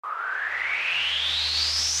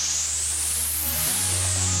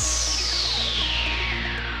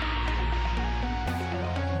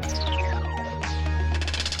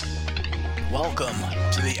Welcome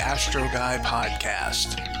to the Astro Guy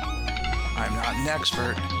podcast. I'm not an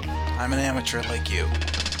expert, I'm an amateur like you.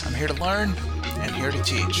 I'm here to learn and here to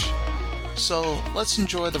teach. So let's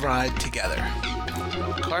enjoy the ride together.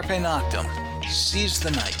 Carpe Noctem, seize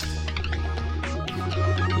the night.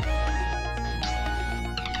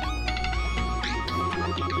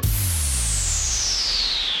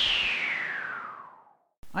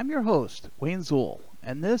 I'm your host, Wayne Zuhl,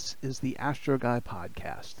 and this is the Astro Guy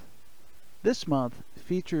podcast. This month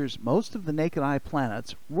features most of the naked eye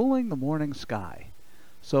planets ruling the morning sky.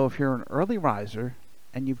 So if you're an early riser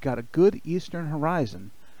and you've got a good eastern horizon,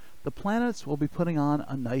 the planets will be putting on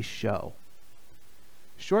a nice show.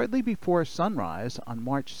 Shortly before sunrise on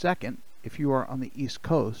March 2nd, if you are on the East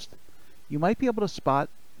Coast, you might be able to spot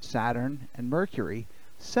Saturn and Mercury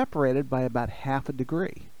separated by about half a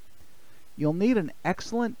degree. You'll need an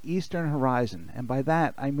excellent eastern horizon, and by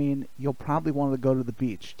that I mean you'll probably want to go to the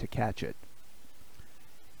beach to catch it.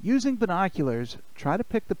 Using binoculars, try to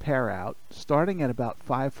pick the pair out starting at about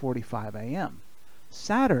 5:45 a.m.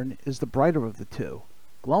 Saturn is the brighter of the two,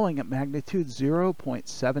 glowing at magnitude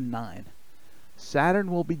 0.79.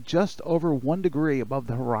 Saturn will be just over 1 degree above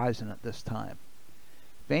the horizon at this time.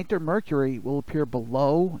 Fainter Mercury will appear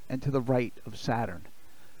below and to the right of Saturn.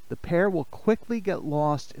 The pair will quickly get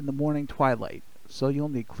lost in the morning twilight, so you'll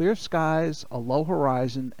need clear skies, a low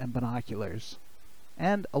horizon, and binoculars,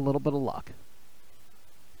 and a little bit of luck.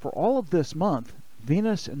 For all of this month,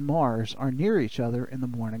 Venus and Mars are near each other in the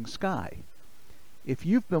morning sky. If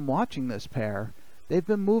you've been watching this pair, they've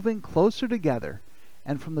been moving closer together,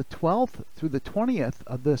 and from the 12th through the 20th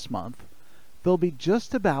of this month, they'll be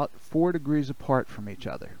just about 4 degrees apart from each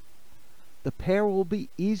other. The pair will be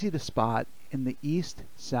easy to spot in the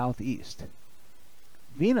east-southeast.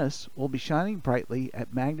 Venus will be shining brightly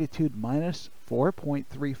at magnitude minus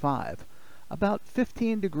 4.35, about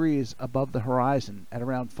 15 degrees above the horizon at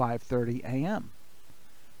around 5:30 a.m.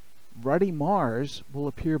 Ruddy Mars will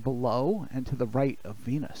appear below and to the right of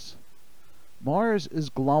Venus. Mars is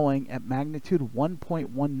glowing at magnitude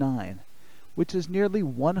 1.19, which is nearly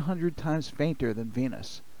 100 times fainter than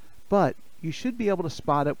Venus, but you should be able to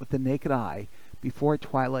spot it with the naked eye before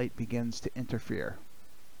twilight begins to interfere.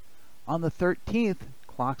 On the 13th,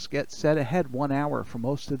 clocks get set ahead 1 hour for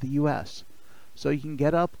most of the U.S., so you can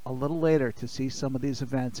get up a little later to see some of these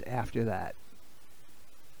events after that.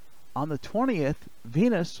 On the 20th,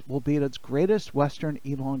 Venus will be at its greatest western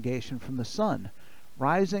elongation from the Sun,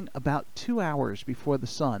 rising about 2 hours before the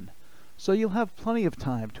Sun, so you'll have plenty of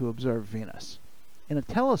time to observe Venus. In a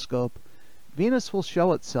telescope, Venus will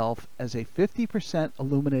show itself as a 50%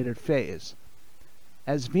 illuminated phase.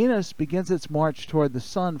 As Venus begins its march toward the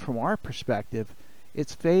Sun from our perspective,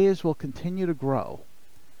 its phase will continue to grow.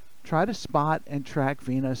 Try to spot and track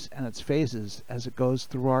Venus and its phases as it goes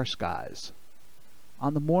through our skies.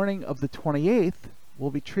 On the morning of the 28th,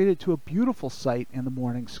 we'll be treated to a beautiful sight in the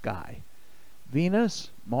morning sky.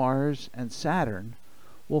 Venus, Mars, and Saturn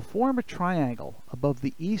will form a triangle above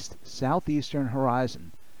the east-southeastern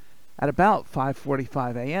horizon. At about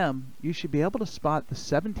 5:45 a.m., you should be able to spot the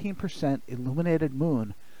 17% illuminated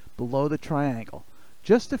moon below the triangle,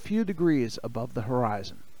 just a few degrees above the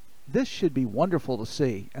horizon. This should be wonderful to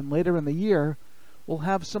see, and later in the year, we'll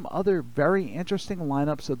have some other very interesting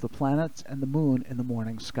lineups of the planets and the moon in the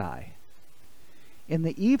morning sky. In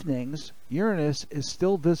the evenings, Uranus is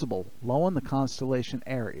still visible low in the constellation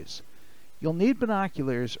Aries. You'll need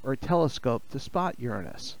binoculars or a telescope to spot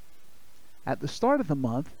Uranus. At the start of the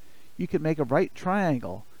month, you can make a right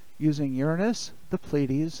triangle using Uranus, the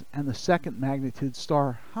Pleiades, and the second magnitude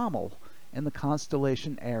star Hammel in the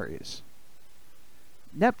constellation Aries.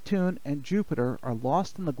 Neptune and Jupiter are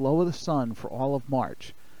lost in the glow of the Sun for all of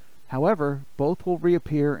March. However, both will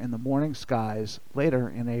reappear in the morning skies later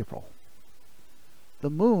in April. The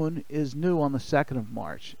Moon is new on the 2nd of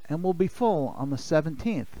March and will be full on the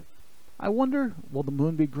 17th. I wonder, will the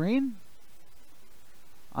Moon be green?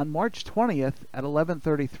 On March 20th at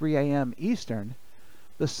 11:33 a.m. Eastern,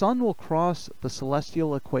 the Sun will cross the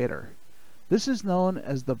celestial equator. This is known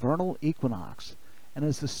as the vernal equinox and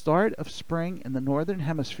is the start of spring in the northern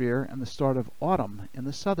hemisphere and the start of autumn in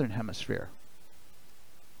the southern hemisphere.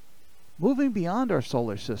 Moving beyond our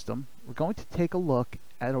solar system, we're going to take a look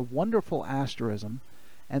at a wonderful asterism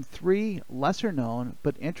and 3 lesser-known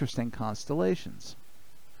but interesting constellations.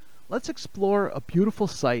 Let's explore a beautiful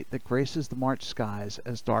sight that graces the March skies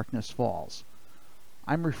as darkness falls.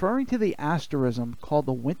 I'm referring to the asterism called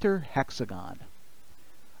the Winter Hexagon.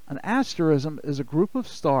 An asterism is a group of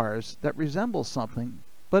stars that resembles something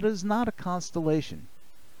but is not a constellation.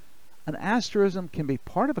 An asterism can be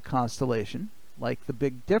part of a constellation, like the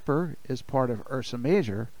Big Dipper is part of Ursa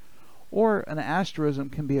Major, or an asterism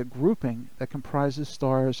can be a grouping that comprises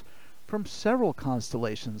stars from several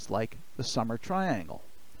constellations like the Summer Triangle.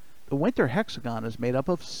 The winter hexagon is made up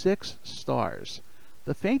of 6 stars,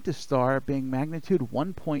 the faintest star being magnitude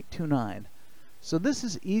 1.29, so this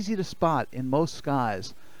is easy to spot in most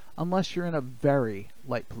skies unless you're in a very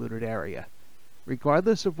light polluted area.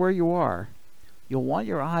 Regardless of where you are, you'll want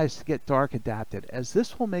your eyes to get dark adapted, as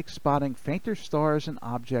this will make spotting fainter stars and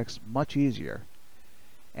objects much easier.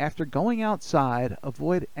 After going outside,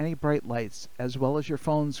 avoid any bright lights as well as your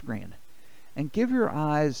phone screen, and give your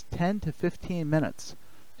eyes 10 to 15 minutes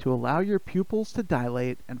to allow your pupils to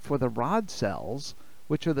dilate and for the rod cells,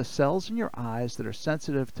 which are the cells in your eyes that are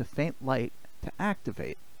sensitive to faint light, to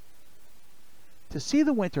activate. To see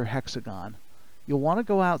the winter hexagon, you'll want to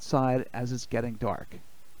go outside as it's getting dark.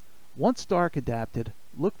 Once dark adapted,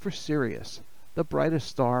 look for Sirius, the brightest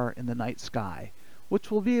star in the night sky, which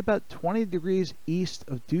will be about 20 degrees east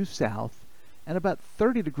of due south and about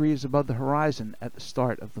 30 degrees above the horizon at the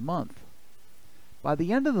start of the month. By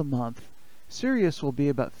the end of the month, Sirius will be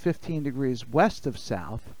about 15 degrees west of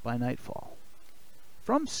south by nightfall.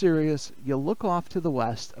 From Sirius, you'll look off to the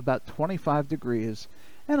west about 25 degrees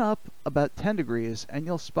and up about 10 degrees, and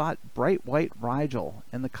you'll spot bright white Rigel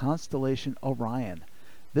in the constellation Orion.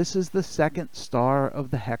 This is the second star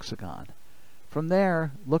of the hexagon. From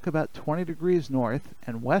there, look about 20 degrees north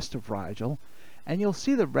and west of Rigel, and you'll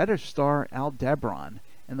see the reddish star Aldebaran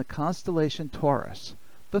in the constellation Taurus,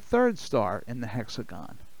 the third star in the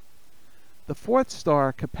hexagon. The fourth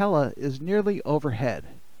star, Capella, is nearly overhead.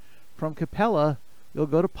 From Capella, you'll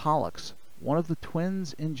go to Pollux, one of the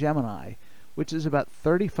twins in Gemini, which is about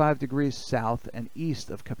 35 degrees south and east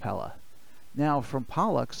of Capella. Now, from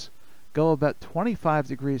Pollux, go about 25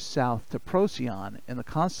 degrees south to Procyon in the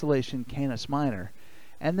constellation Canis Minor,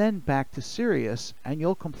 and then back to Sirius, and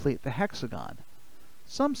you'll complete the hexagon.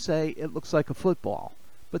 Some say it looks like a football,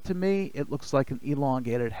 but to me it looks like an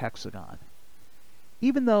elongated hexagon.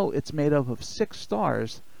 Even though it's made up of 6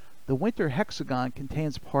 stars, the winter hexagon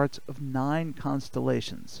contains parts of 9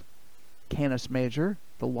 constellations: Canis Major,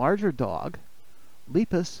 the larger dog;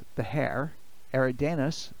 Lepus, the hare;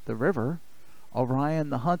 Eridanus, the river; Orion,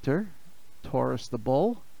 the hunter; Taurus, the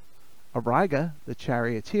bull; Auriga, the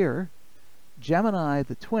charioteer; Gemini,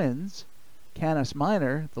 the twins; Canis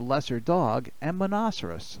Minor, the lesser dog; and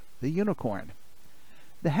Monoceros, the unicorn.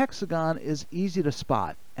 The hexagon is easy to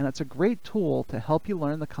spot, and it's a great tool to help you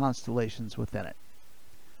learn the constellations within it.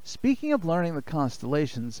 Speaking of learning the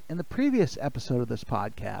constellations, in the previous episode of this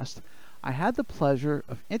podcast, I had the pleasure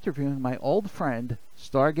of interviewing my old friend,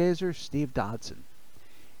 stargazer Steve Dodson.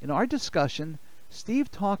 In our discussion,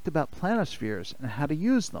 Steve talked about planispheres and how to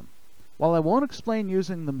use them. While I won't explain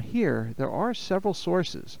using them here, there are several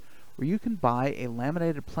sources where you can buy a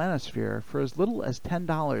laminated planisphere for as little as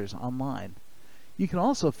 $10 online. You can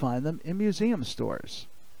also find them in museum stores.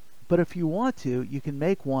 But if you want to, you can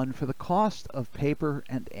make one for the cost of paper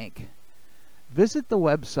and ink. Visit the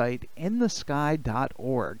website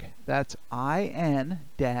inthesky.org. That's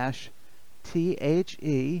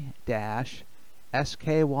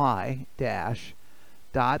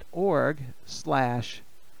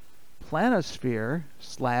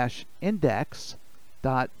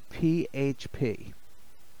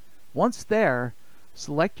Once there,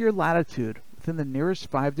 select your latitude within the nearest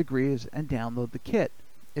 5 degrees and download the kit.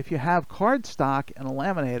 If you have cardstock and a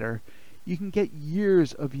laminator, you can get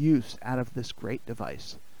years of use out of this great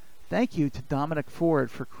device. Thank you to Dominic Ford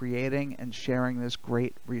for creating and sharing this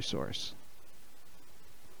great resource.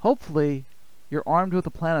 Hopefully, you're armed with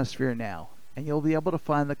a planisphere now, and you'll be able to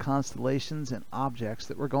find the constellations and objects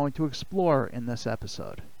that we're going to explore in this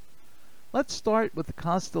episode. Let's start with the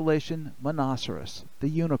constellation Monoceros, the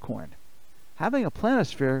unicorn. Having a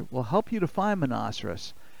planisphere will help you to find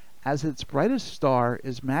Monoceros, as its brightest star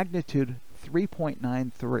is magnitude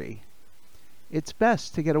 3.93. It's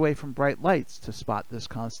best to get away from bright lights to spot this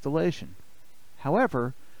constellation.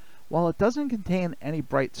 However, while it doesn't contain any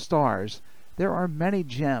bright stars, there are many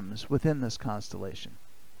gems within this constellation.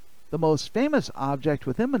 The most famous object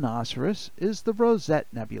within Monoceros is the Rosette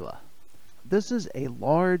Nebula. This is a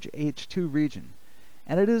large H2 region,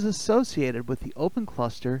 and it is associated with the open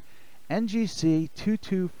cluster NGC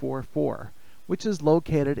 2244, which is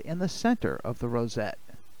located in the center of the rosette.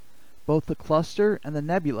 Both the cluster and the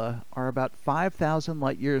nebula are about 5,000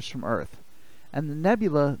 light-years from Earth, and the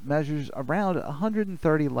nebula measures around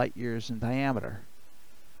 130 light-years in diameter.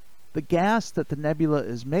 The gas that the nebula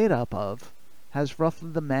is made up of has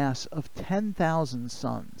roughly the mass of 10,000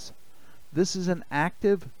 suns. This is an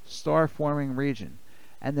active star-forming region,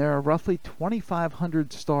 and there are roughly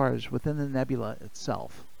 2,500 stars within the nebula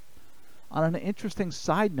itself. On an interesting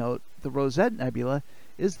side note, the Rosette Nebula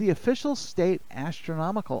is the official state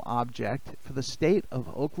astronomical object for the state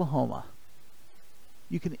of Oklahoma.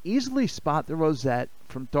 You can easily spot the Rosette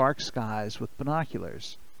from dark skies with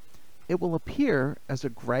binoculars. It will appear as a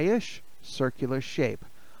grayish, circular shape,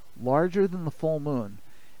 larger than the full moon,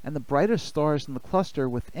 and the brightest stars in the cluster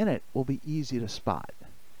within it will be easy to spot.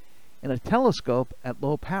 In a telescope at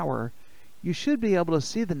low power, you should be able to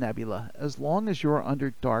see the nebula as long as you are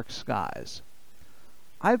under dark skies.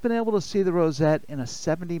 I've been able to see the Rosette in a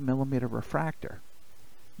 70mm refractor.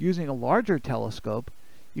 Using a larger telescope,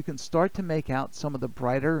 you can start to make out some of the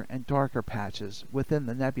brighter and darker patches within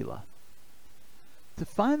the nebula. To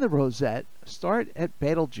find the Rosette, start at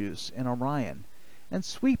Betelgeuse in Orion and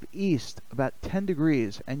sweep east about 10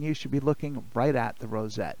 degrees and you should be looking right at the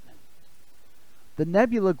Rosette. The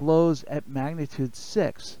nebula glows at magnitude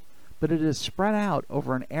 6, but it is spread out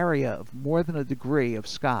over an area of more than a degree of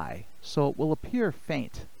sky, so it will appear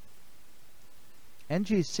faint.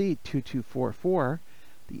 NGC 2244,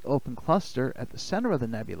 the open cluster at the center of the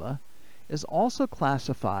nebula, is also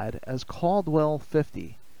classified as Caldwell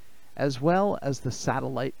 50, as well as the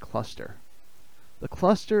satellite cluster. The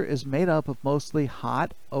cluster is made up of mostly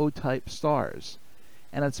hot O-type stars,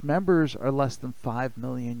 and its members are less than 5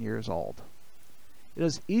 million years old. It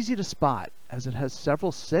is easy to spot as it has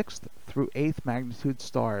several 6th through 8th magnitude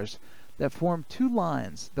stars that form two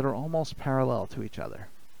lines that are almost parallel to each other.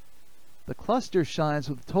 The cluster shines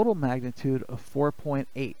with a total magnitude of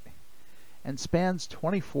 4.8 and spans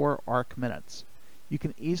 24 arc minutes. You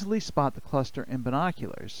can easily spot the cluster in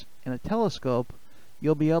binoculars. In a telescope,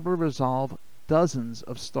 you'll be able to resolve dozens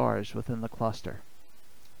of stars within the cluster.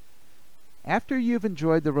 After you've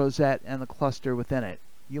enjoyed the Rosette and the cluster within it,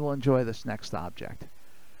 you will enjoy this next object.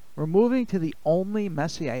 We're moving to the only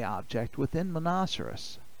Messier object within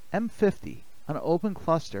Monoceros, M50, an open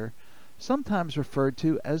cluster, sometimes referred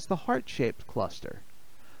to as the heart-shaped cluster.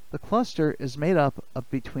 The cluster is made up of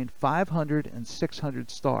between 500 and 600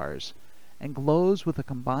 stars and glows with a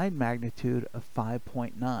combined magnitude of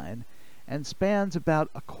 5.9 and spans about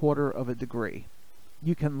 1/4 of a degree.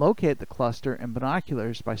 You can locate the cluster in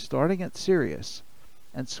binoculars by starting at Sirius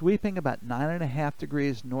and sweeping about 9.5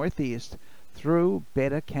 degrees northeast through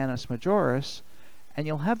Beta Canis Majoris, and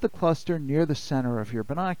you'll have the cluster near the center of your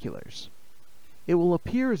binoculars. It will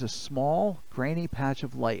appear as a small, grainy patch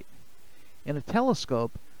of light. In a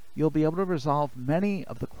telescope, you'll be able to resolve many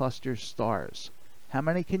of the cluster's stars. How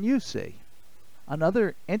many can you see?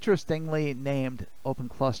 Another interestingly named open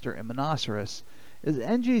cluster in Monoceros is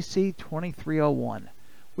NGC 2301,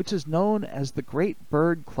 which is known as the Great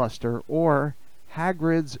Bird Cluster or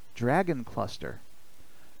Hagrid's Dragon Cluster.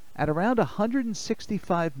 At around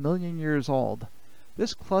 165 million years old,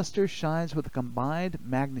 this cluster shines with a combined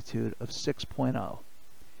magnitude of 6.0.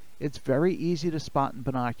 It's very easy to spot in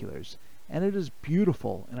binoculars, and it is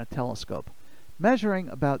beautiful in a telescope. Measuring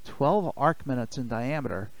about 12 arc minutes in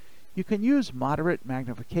diameter, you can use moderate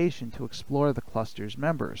magnification to explore the cluster's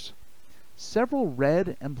members. Several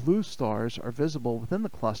red and blue stars are visible within the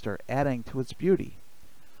cluster, adding to its beauty.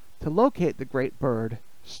 To locate the Great Bird,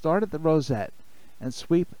 start at the Rosette and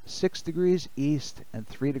sweep 6 degrees east and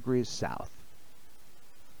 3 degrees south.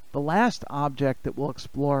 The last object that we'll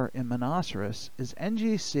explore in Monoceros is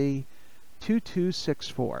NGC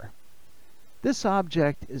 2264. This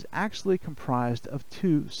object is actually comprised of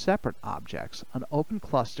two separate objects, an open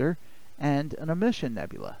cluster and an emission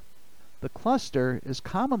nebula. The cluster is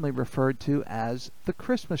commonly referred to as the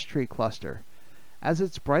Christmas tree cluster, as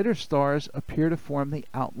its brighter stars appear to form the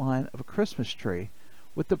outline of a Christmas tree,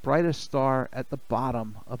 with the brightest star at the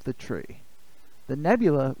bottom of the tree. The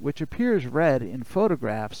nebula, which appears red in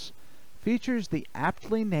photographs, features the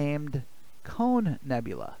aptly named Cone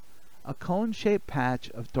Nebula, a cone-shaped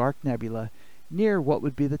patch of dark nebula near what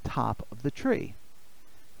would be the top of the tree.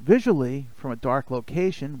 Visually, from a dark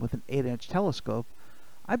location with an 8-inch telescope,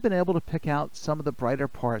 I've been able to pick out some of the brighter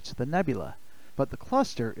parts of the nebula, but the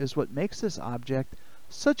cluster is what makes this object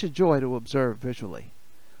such a joy to observe visually.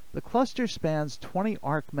 The cluster spans 20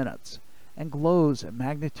 arc minutes and glows at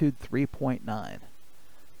magnitude 3.9.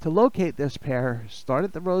 To locate this pair, start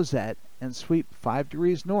at the Rosette and sweep 5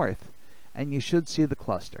 degrees north, and you should see the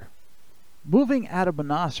cluster. Moving out of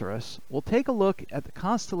Monoceros, we'll take a look at the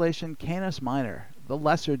constellation Canis Minor, the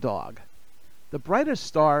Lesser Dog. The brightest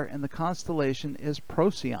star in the constellation is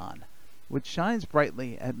Procyon, which shines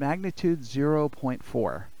brightly at magnitude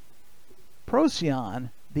 0.4. Procyon,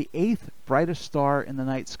 the 8th brightest star in the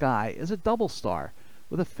night sky, is a double star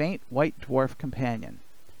with a faint white dwarf companion.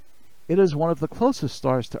 It is one of the closest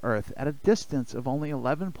stars to Earth at a distance of only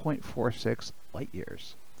 11.46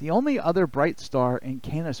 light-years. The only other bright star in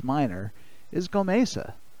Canis Minor is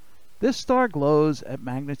Gomesa. This star glows at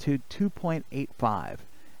magnitude 2.85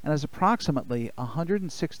 and is approximately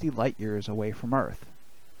 160 light-years away from Earth.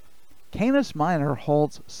 Canis Minor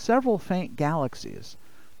holds several faint galaxies,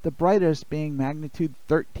 the brightest being magnitude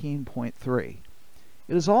 13.3.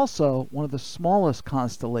 It is also one of the smallest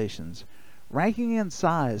constellations, ranking in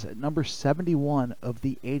size at number 71 of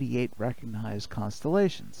the 88 recognized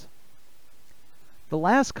constellations. The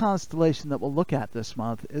last constellation that we'll look at this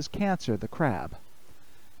month is Cancer, the Crab.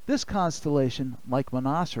 This constellation, like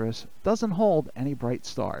Monoceros, doesn't hold any bright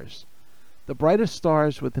stars. The brightest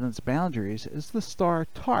stars within its boundaries is the star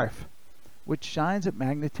Tarf, which shines at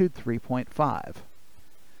magnitude 3.5.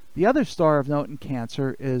 The other star of note in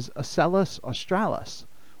Cancer is Ocellus Australis,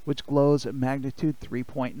 which glows at magnitude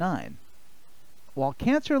 3.9. While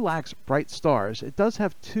Cancer lacks bright stars, it does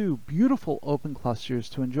have two beautiful open clusters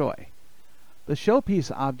to enjoy. The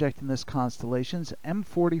showpiece object in this constellation is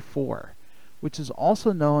M44, which is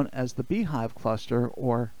also known as the Beehive Cluster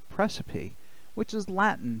or Precipe, which is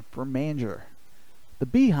Latin for manger. The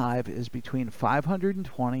Beehive is between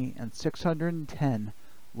 520 and 610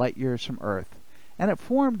 light-years from Earth, and it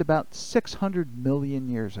formed about 600 million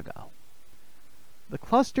years ago. The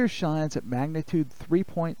cluster shines at magnitude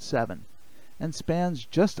 3.7 and spans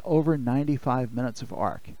just over 95 minutes of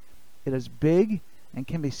arc. It is big and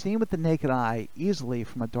can be seen with the naked eye easily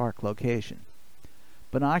from a dark location.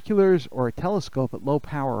 Binoculars or a telescope at low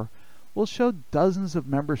power will show dozens of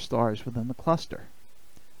member stars within the cluster.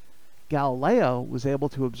 Galileo was able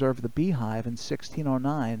to observe the Beehive in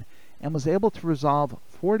 1609 and was able to resolve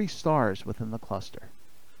 40 stars within the cluster.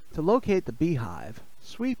 To locate the Beehive,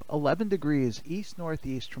 sweep 11 degrees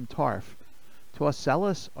east-northeast from Tarf to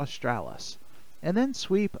Ocellus Australis, and then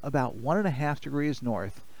sweep about 1.5 degrees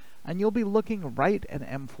north, and you'll be looking right at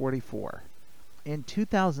M44. In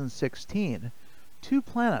 2016, 2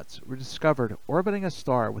 planets were discovered orbiting a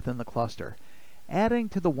star within the cluster, adding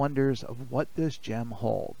to the wonders of what this gem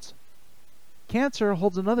holds. Cancer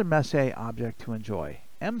holds another Messier object to enjoy,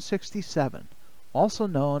 M67, also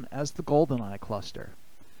known as the GoldenEye cluster.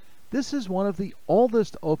 This is one of the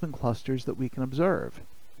oldest open clusters that we can observe.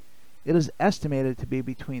 It is estimated to be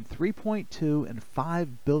between 3.2 and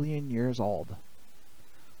 5 billion years old.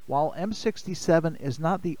 While M67 is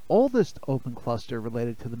not the oldest open cluster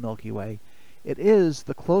related to the Milky Way, it is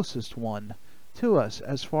the closest one to us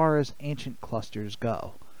as far as ancient clusters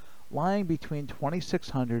go, lying between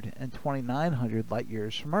 2600 and 2900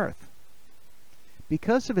 light-years from Earth.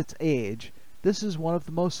 Because of its age, this is one of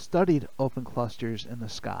the most studied open clusters in the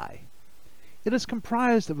sky. It is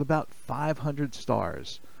comprised of about 500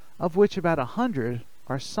 stars, of which about 100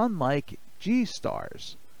 are Sun-like G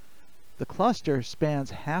stars. The cluster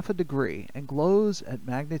spans half a degree and glows at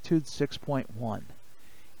magnitude 6.1.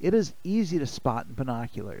 It is easy to spot in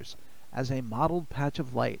binoculars as a mottled patch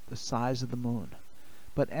of light the size of the moon,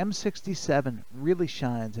 but M67 really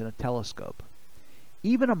shines in a telescope.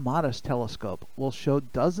 Even a modest telescope will show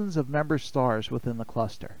dozens of member stars within the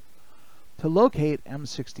cluster. To locate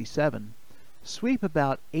M67, sweep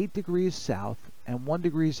about 8 degrees south and 1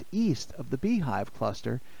 degree east of the Beehive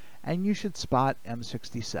cluster, and you should spot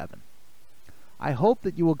M67. I hope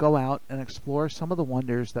that you will go out and explore some of the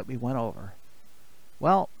wonders that we went over.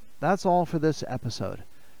 Well, that's all for this episode.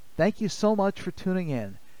 Thank you so much for tuning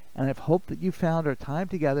in, and I hope that you found our time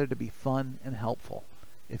together to be fun and helpful.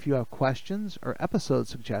 If you have questions or episode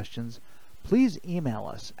suggestions, please email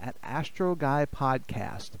us at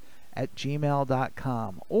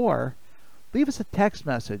astroguypodcast@gmail.com or leave us a text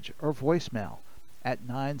message or voicemail at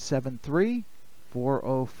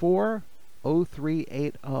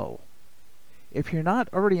 973-404-0380. If you're not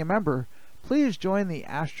already a member, please join the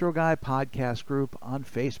Astro Guy podcast group on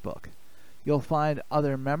Facebook. You'll find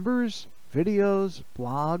other members, videos,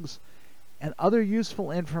 blogs, and other useful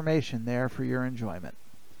information there for your enjoyment.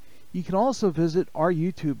 You can also visit our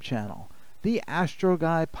YouTube channel, the Astro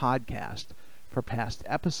Guy Podcast, for past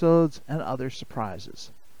episodes and other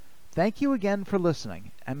surprises. Thank you again for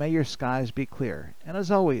listening, and may your skies be clear. And as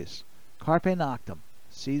always, Carpe Noctem,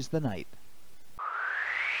 seize the night.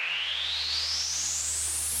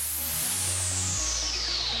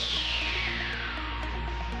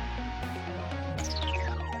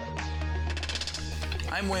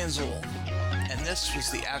 I'm Wayne Zuhl, and this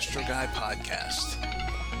was the Astro Guy Podcast.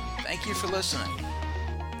 Thank you for listening.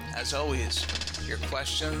 As always, your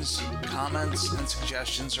questions, comments, and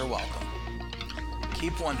suggestions are welcome.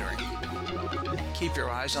 Keep wondering. Keep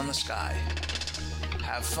your eyes on the sky.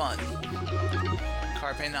 Have fun.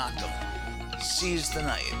 Carpe Noctem. Seize the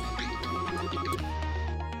night.